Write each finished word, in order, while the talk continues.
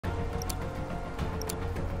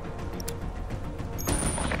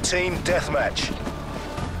Team deathmatch.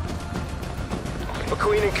 For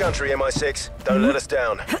Queen and Country, MI6. Don't let us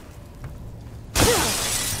down.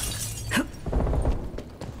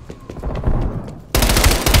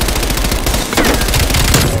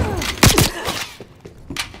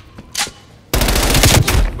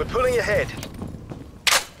 We're pulling ahead.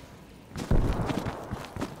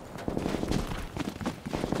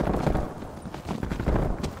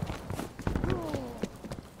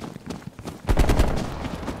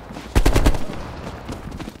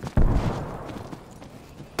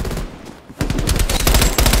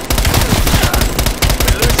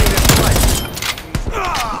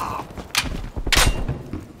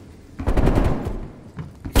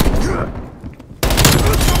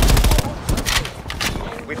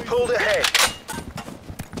 We've pulled ahead.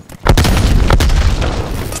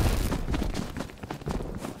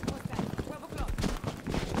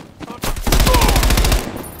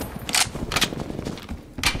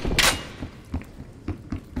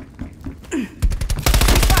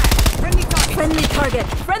 Friendly target!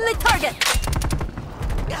 Friendly target!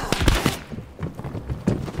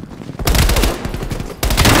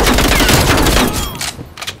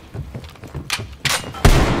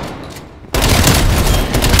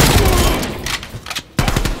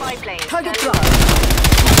 Target drop.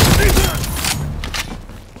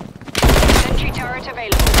 Sentry turret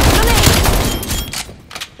available.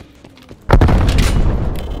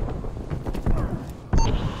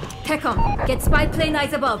 TACOM, get spy plane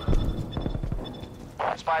eyes above.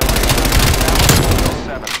 Spy plane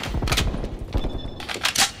 7.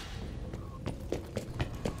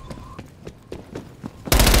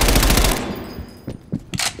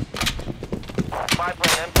 Spy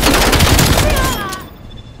plane empty.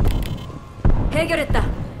 해결했다.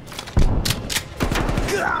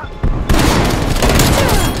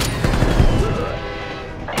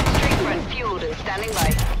 Street front fueled and standing by.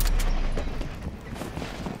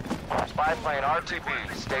 Spy plane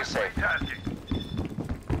RTB. Stay safe.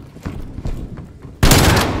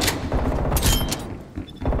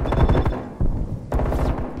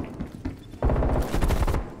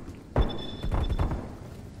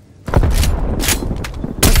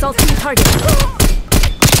 Assault team target.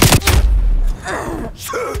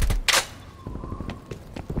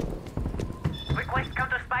 Request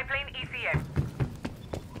counter spy plane ECM.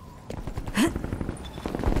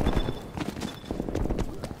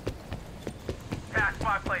 Task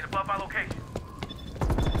spy plane above my location.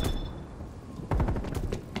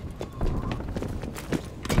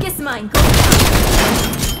 Kiss mine. Go down.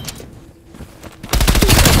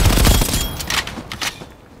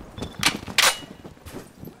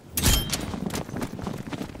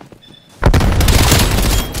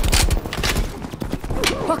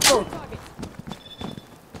 확보.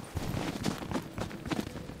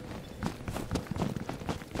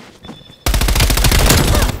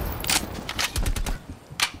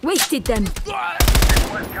 Wasted them.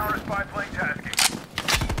 Request counter spy plane tasking.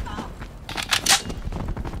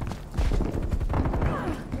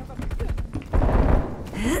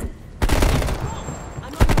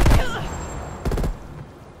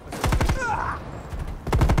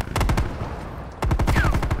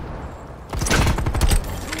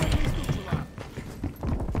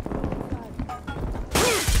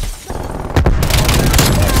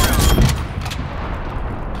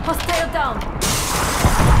 Hostile down.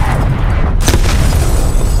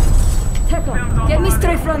 TACOM, get me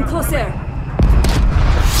strafe run closer.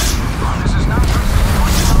 This is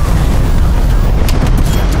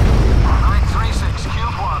 936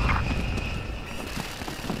 Cube 1.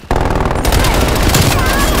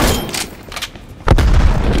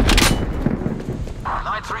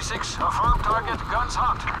 936, affirm target, guns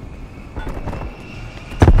hot.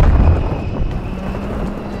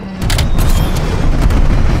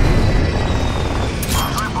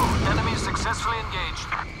 Enemy successfully engaged.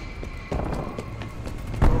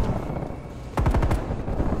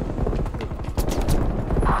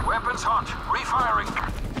 Weapons hot. Refiring.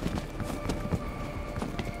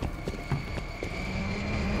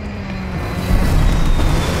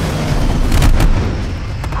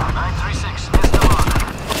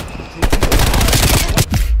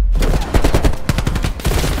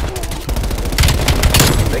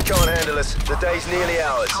 They can't handle us. The day's nearly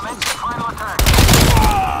ours. Commence final attack.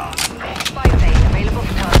 Spy plane available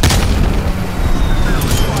for target.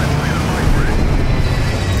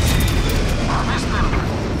 Missed them.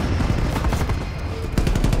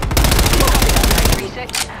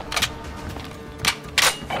 936.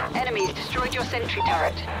 Enemies destroyed your sentry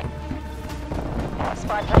turret.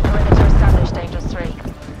 Spy plane perimeter established, Angels 3.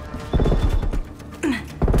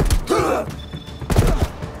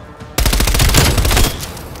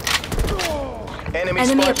 Enemy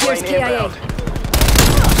Enemy spy appears plane KIA. inbound.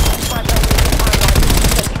 Spy plane moving timeline.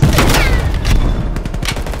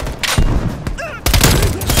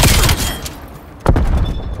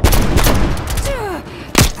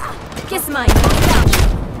 Kiss mine. Go down.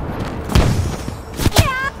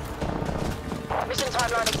 Mission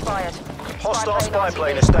timeline expired. Hostile spy on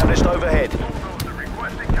plane TV. established overhead. Bulldozer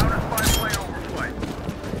requesting counter spy plane overflight.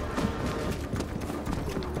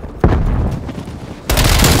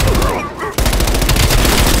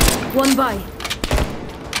 One by.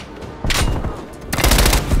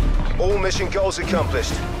 All mission goals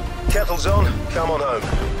accomplished. Kettle's on, come on home.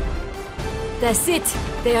 That's it.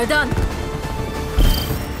 They are done.